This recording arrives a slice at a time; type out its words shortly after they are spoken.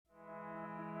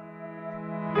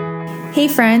Hey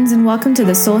friends, and welcome to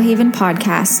the Soul Haven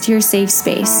podcast, your safe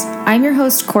space. I'm your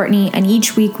host, Courtney, and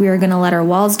each week we are going to let our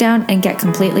walls down and get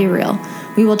completely real.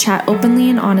 We will chat openly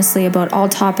and honestly about all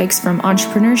topics from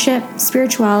entrepreneurship,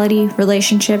 spirituality,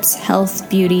 relationships, health,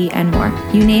 beauty, and more.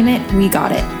 You name it, we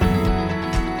got it.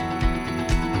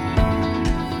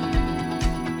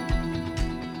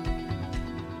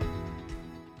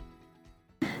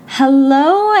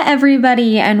 Hello,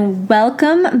 everybody, and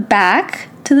welcome back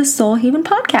to the Soul Haven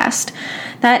podcast.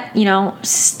 That,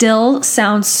 still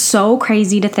sounds so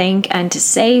crazy to think and to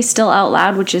say still out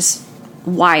loud, which is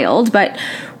wild, but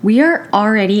we are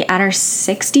already at our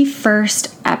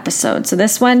 61st episode. So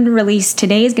this one released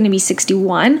today is going to be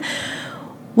 61,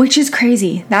 which is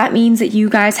crazy. That means that you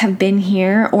guys have been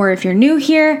here, or if you're new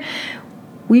here,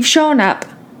 we've shown up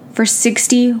for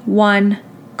 61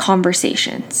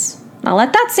 conversations. Now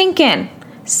let that sink in.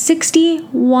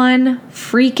 61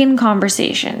 freaking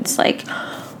conversations. Like,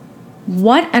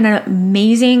 what an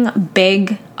amazing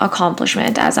big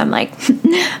accomplishment, as I'm like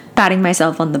patting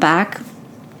myself on the back.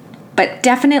 But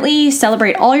definitely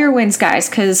celebrate all your wins, guys,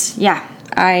 because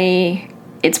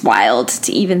it's wild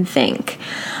to even think.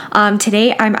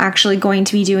 Today I'm actually going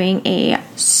to be doing a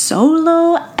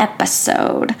solo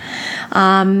episode.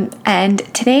 And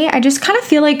today I just kind of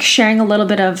feel like sharing a little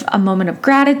bit of a moment of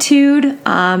gratitude,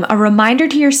 a reminder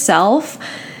to yourself,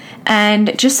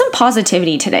 and just some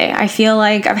positivity today. I feel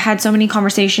like I've had so many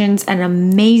conversations and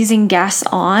amazing guests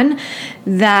on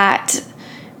that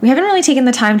we haven't really taken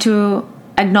the time to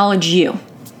acknowledge you,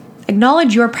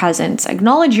 acknowledge your presence,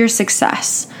 acknowledge your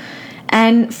success,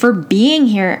 and for being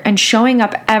here and showing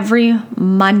up every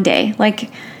Monday. Like,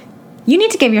 you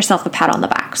need to give yourself a pat on the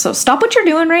back. So stop what you're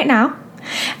doing right now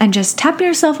and just tap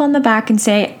yourself on the back and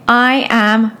say, I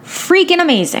am freaking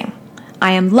amazing.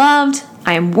 I am loved.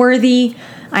 I am worthy.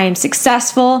 I am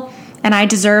successful, and I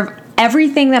deserve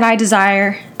everything that I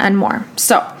desire and more.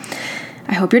 So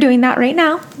I hope you're doing that right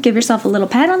now. Give yourself a little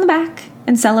pat on the back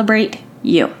and celebrate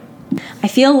you. I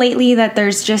feel lately that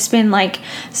there's just been like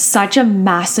such a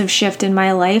massive shift in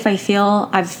my life. I feel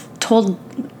I've told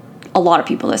a lot of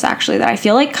people this actually, that I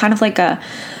feel like kind of like a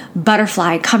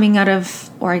butterfly coming out of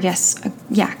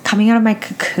my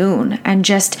cocoon and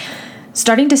just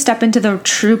starting to step into the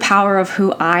true power of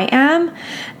who I am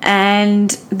and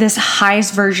this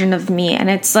highest version of me. And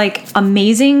it's like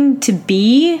amazing to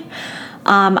be.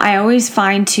 I always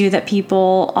find too that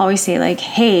people always say like,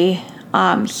 hey,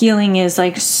 healing is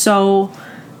like so,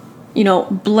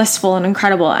 blissful and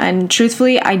incredible. And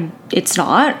truthfully, it's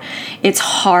not. It's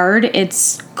hard.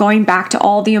 It's going back to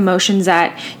all the emotions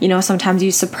that, sometimes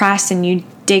you suppress and you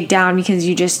dig down because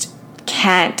you just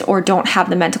can't or don't have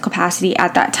the mental capacity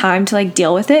at that time to like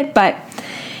deal with it. But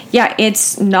yeah,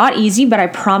 it's not easy, but I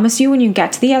promise you when you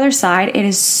get to the other side, it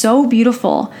is so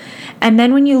beautiful. And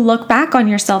then when you look back on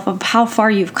yourself of how far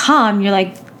you've come, you're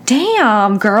like,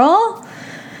 damn, girl.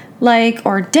 Like,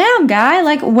 or damn guy,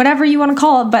 like whatever you want to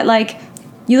call it. But like,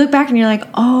 you look back and you're like,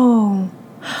 oh,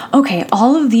 okay,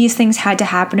 all of these things had to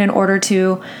happen in order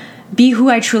to be who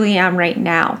I truly am right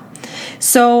now.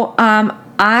 So,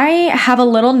 I have a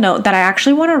little note that I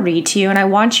actually want to read to you, and I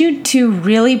want you to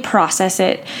really process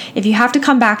it. If you have to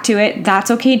come back to it, that's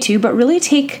okay too, but really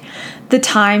take the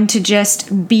time to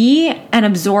just be and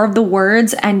absorb the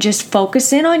words and just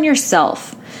focus in on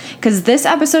yourself, because this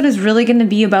episode is really going to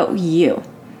be about you.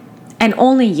 And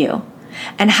only you,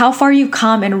 and how far you've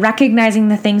come, and recognizing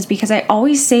the things, because I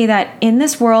always say that in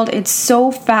this world, it's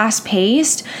so fast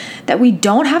paced that we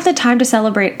don't have the time to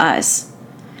celebrate us.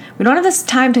 We don't have this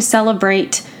time to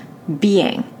celebrate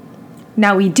being.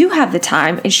 Now we do have the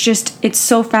time. It's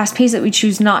so fast paced that we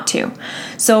choose not to.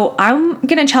 So I'm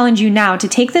going to challenge you now to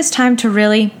take this time to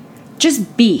really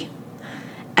just be,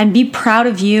 and be proud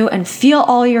of you and feel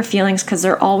all your feelings, because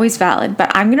they're always valid. But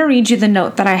I'm going to read you the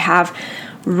note that I have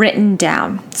written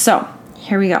down. So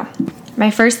here we go. My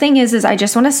first thing is I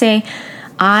just want to say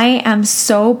I am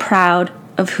so proud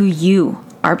of who you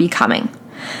are becoming.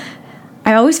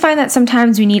 I always find that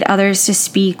sometimes we need others to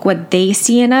speak what they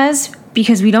see in us,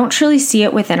 because we don't truly see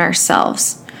it within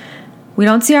ourselves. We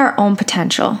don't see our own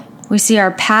potential. We see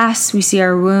our past, we see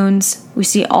our wounds, we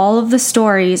see all of the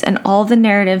stories and all of the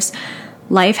narratives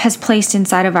life has placed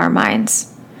inside of our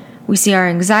minds. We see our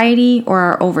anxiety or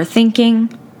our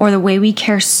overthinking, or the way we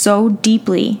care so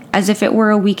deeply as if it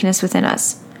were a weakness within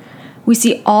us. We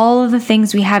see all of the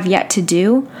things we have yet to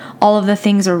do, all of the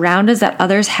things around us that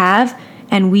others have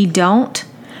and we don't.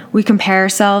 We compare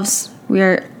ourselves. We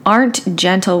aren't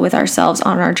gentle with ourselves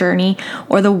on our journey,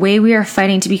 or the way we are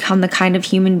fighting to become the kind of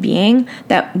human being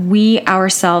that we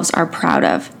ourselves are proud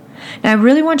of. And I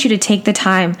really want you to take the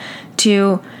time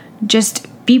to just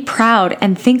Be proud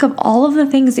and think of all of the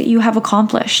things that you have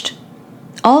accomplished,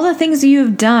 all the things that you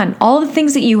have done, all the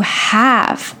things that you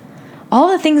have, all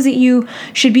the things that you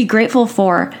should be grateful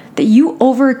for that you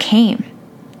overcame.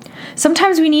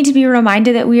 Sometimes we need to be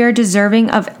reminded that we are deserving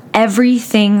of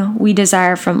everything we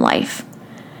desire from life.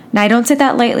 Now, I don't say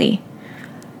that lightly.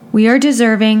 We are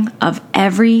deserving of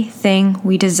everything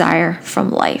we desire from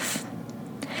life.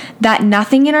 That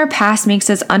nothing in our past makes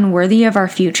us unworthy of our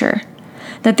future.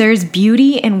 That there is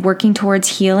beauty in working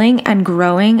towards healing and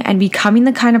growing and becoming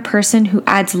the kind of person who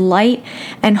adds light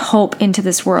and hope into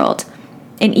this world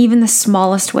in even the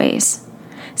smallest ways.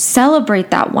 Celebrate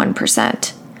that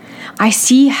 1%. I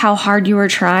see how hard you are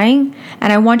trying,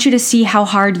 and I want you to see how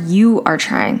hard you are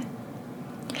trying.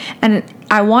 And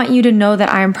I want you to know that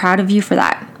I am proud of you for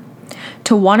that.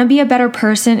 To want to be a better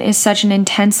person is such an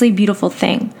intensely beautiful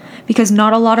thing because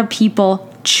not a lot of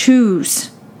people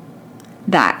choose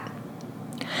that.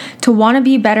 To want to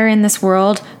be better in this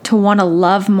world, to want to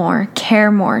love more,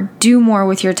 care more, do more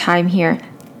with your time here.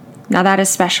 Now that is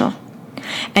special.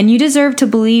 And you deserve to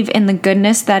believe in the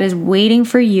goodness that is waiting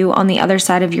for you on the other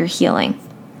side of your healing.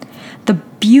 The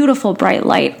beautiful bright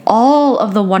light, all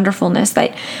of the wonderfulness,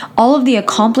 that all of the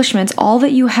accomplishments, all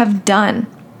that you have done.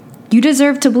 You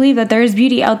deserve to believe that there is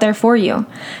beauty out there for you,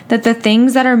 that the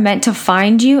things that are meant to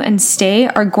find you and stay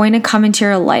are going to come into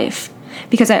your life.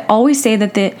 Because I always say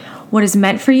that what is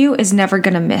meant for you is never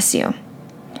going to miss you.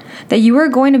 That you are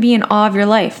going to be in awe of your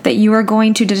life, that you are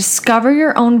going to discover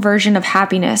your own version of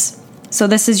happiness. So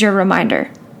this is your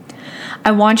reminder.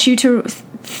 I want you to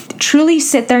truly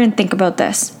sit there and think about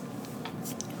this.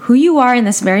 Who you are in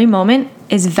this very moment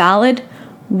is valid,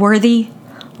 worthy,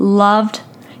 loved,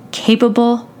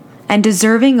 capable, and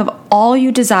deserving of all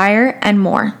you desire and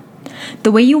more.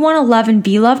 The way you want to love and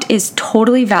be loved is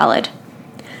totally valid.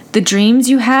 The dreams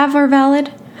you have are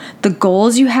valid. The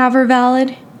goals you have are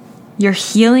valid. Your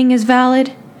healing is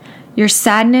valid. Your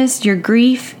sadness, your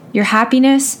grief, your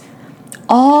happiness,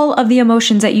 all of the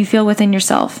emotions that you feel within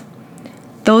yourself,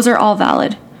 those are all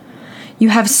valid. You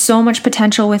have so much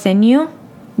potential within you.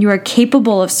 You are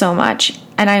capable of so much.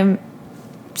 And I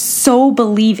so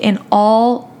believe in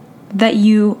all that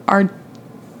you are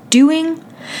doing,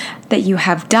 that you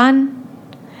have done,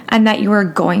 and that you are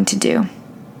going to do.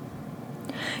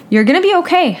 You're going to be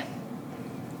okay.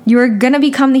 You are going to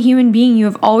become the human being you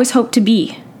have always hoped to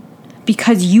be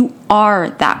because you are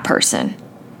that person.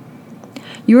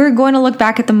 You are going to look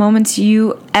back at the moments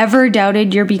you ever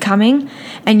doubted you're becoming,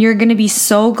 and you're going to be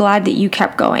so glad that you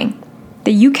kept going,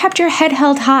 that you kept your head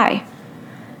held high.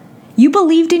 You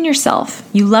believed in yourself,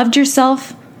 you loved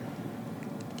yourself,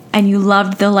 and you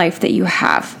loved the life that you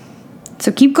have.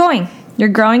 So keep going. You're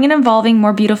growing and evolving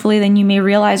more beautifully than you may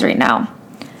realize right now.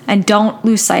 And don't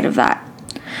lose sight of that.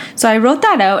 So I wrote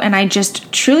that out, and I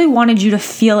just truly wanted you to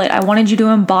feel it. I wanted you to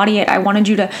embody it. I wanted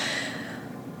you to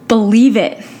believe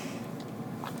it.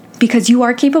 Because you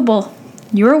are capable,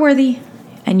 you are worthy,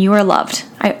 and you are loved.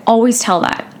 I always tell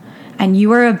that. And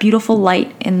you are a beautiful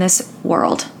light in this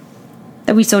world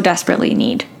that we so desperately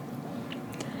need.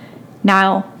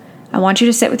 Now, I want you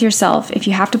to sit with yourself. If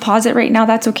you have to pause it right now,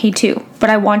 that's okay too.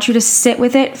 But I want you to sit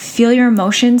with it, feel your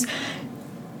emotions.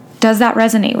 Does that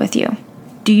resonate with you?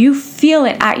 Do you feel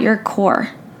it at your core?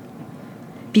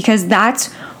 Because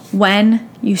that's when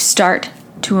you start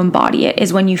to embody it,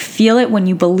 is when you feel it, when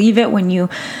you believe it, when you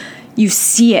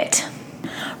see it.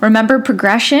 Remember,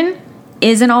 progression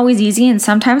isn't always easy, and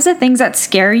sometimes the things that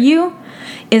scare you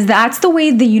is that's the way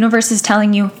the universe is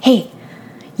telling you, hey,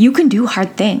 you can do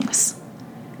hard things.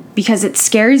 Because it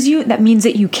scares you, that means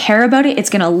that you care about it.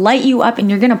 It's going to light you up, and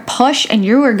you're going to push, and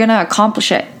you are going to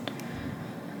accomplish it.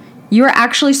 You are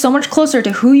actually so much closer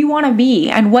to who you want to be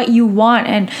and what you want,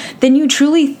 and than you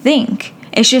truly think.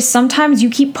 It's just sometimes you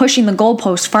keep pushing the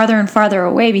goalpost farther and farther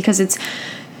away because it's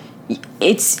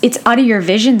out of your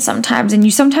vision sometimes, and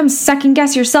you sometimes second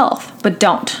guess yourself, but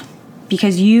don't,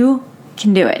 because you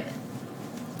can do it.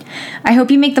 I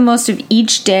hope you make the most of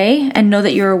each day and know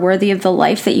that you are worthy of the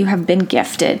life that you have been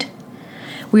gifted.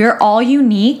 We are all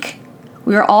unique.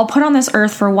 We are all put on this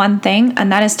earth for one thing,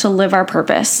 and that is to live our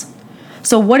purpose.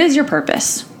 So what is your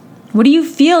purpose? What do you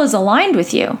feel is aligned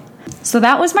with you? So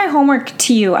that was my homework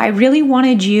to you. I really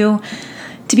wanted you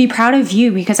to be proud of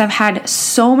you because I've had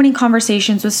so many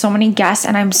conversations with so many guests,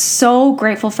 and I'm so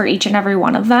grateful for each and every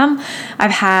one of them.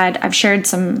 I've shared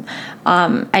some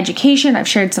education, I've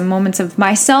shared some moments of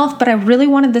myself, but I really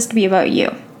wanted this to be about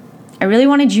you. I really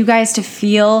wanted you guys to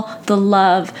feel the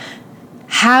love,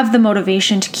 have the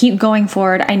motivation to keep going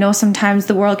forward. I know sometimes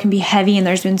the world can be heavy and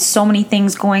there's been so many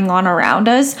things going on around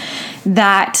us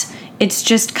that it's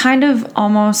just kind of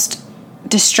almost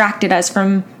distracted us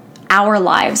from our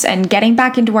lives and getting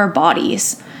back into our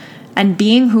bodies and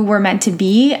being who we're meant to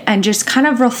be, and just kind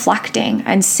of reflecting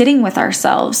and sitting with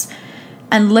ourselves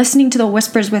and listening to the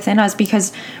whispers within us,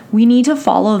 because we need to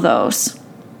follow those.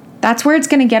 That's where it's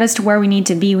going to get us to where we need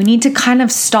to be. We need to kind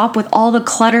of stop with all the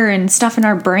clutter and stuff in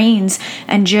our brains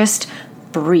and just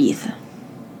breathe.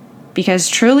 Because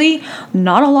truly,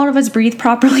 not a lot of us breathe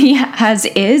properly as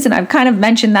is. And I've kind of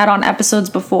mentioned that on episodes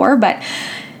before. But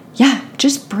yeah,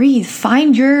 just breathe.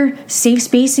 Find your safe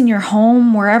space in your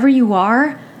home, wherever you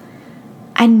are,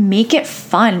 and make it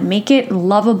fun. Make it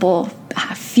lovable.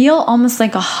 Feel almost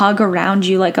like a hug around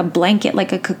you, like a blanket,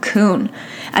 like a cocoon.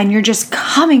 And you're just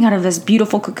coming out of this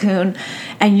beautiful cocoon,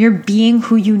 and you're being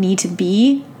who you need to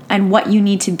be and what you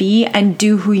need to be, and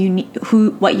do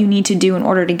what you need to do in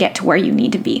order to get to where you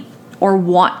need to be or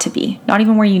want to be. Not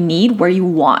even where you need, where you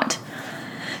want.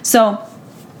 So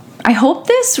I hope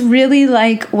this really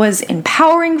was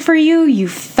empowering for you. You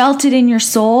felt it in your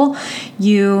soul.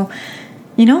 You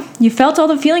felt all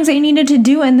the feelings that you needed to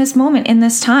do in this moment, in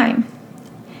this time.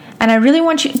 And I really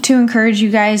want to encourage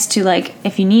you guys to,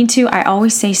 if you need to, I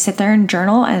always say sit there and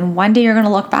journal, and one day you're going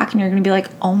to look back and you're going to be like,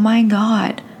 oh my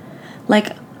God,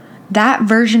 that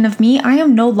version of me, I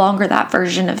am no longer that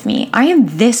version of me. I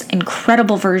am this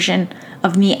incredible version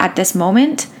of me at this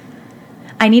moment.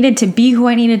 I needed to be who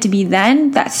I needed to be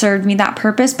then. That served me that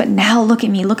purpose. But now look at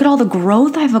me. Look at all the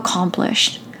growth I've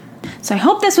accomplished. So I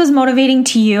hope this was motivating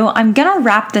to you. I'm going to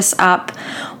wrap this up.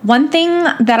 One thing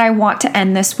that I want to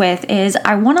end this with is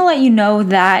I want to let you know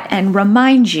that and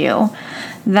remind you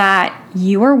that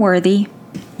you are worthy.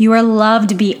 You are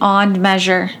loved beyond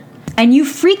measure. And you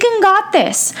freaking got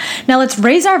this. Now let's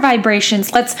raise our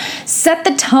vibrations. Let's set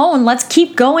the tone. Let's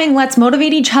keep going. Let's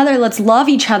motivate each other. Let's love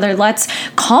each other. Let's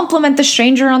compliment the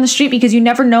stranger on the street, because you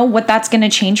never know what that's going to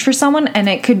change for someone. And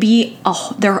it could be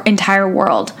their entire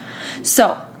world.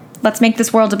 So let's make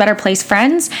this world a better place,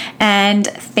 friends. And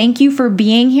thank you for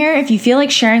being here. If you feel like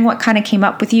sharing what kind of came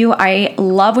up with you, I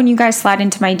love when you guys slide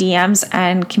into my DMs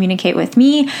and communicate with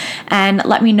me and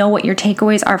let me know what your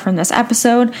takeaways are from this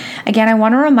episode. Again, I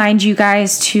want to remind you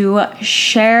guys to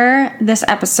share this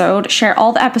episode, share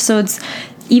all the episodes.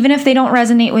 Even if they don't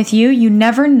resonate with you, you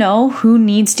never know who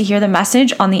needs to hear the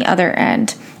message on the other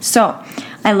end. So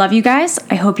I love you guys.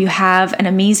 I hope you have an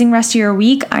amazing rest of your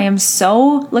week. I am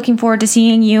so looking forward to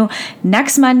seeing you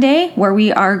next Monday, where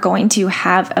we are going to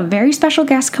have a very special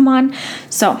guest come on.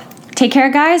 So take care,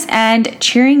 guys, and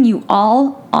cheering you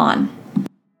all on.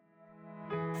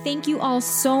 Thank you all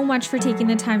so much for taking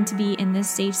the time to be in this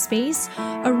safe space.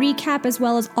 A recap, as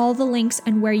well as all the links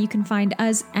and where you can find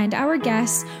us and our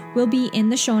guests, will be in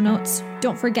the show notes.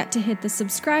 Don't forget to hit the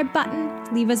subscribe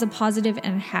button, leave us a positive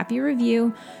and happy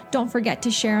review. Don't forget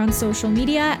to share on social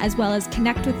media, as well as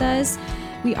connect with us.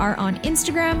 We are on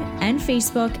Instagram and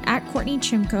Facebook at Courtney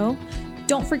Chimko.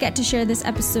 Don't forget to share this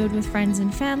episode with friends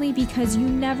and family, because you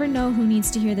never know who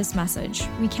needs to hear this message.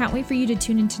 We can't wait for you to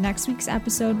tune into next week's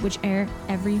episode, which air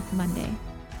every Monday.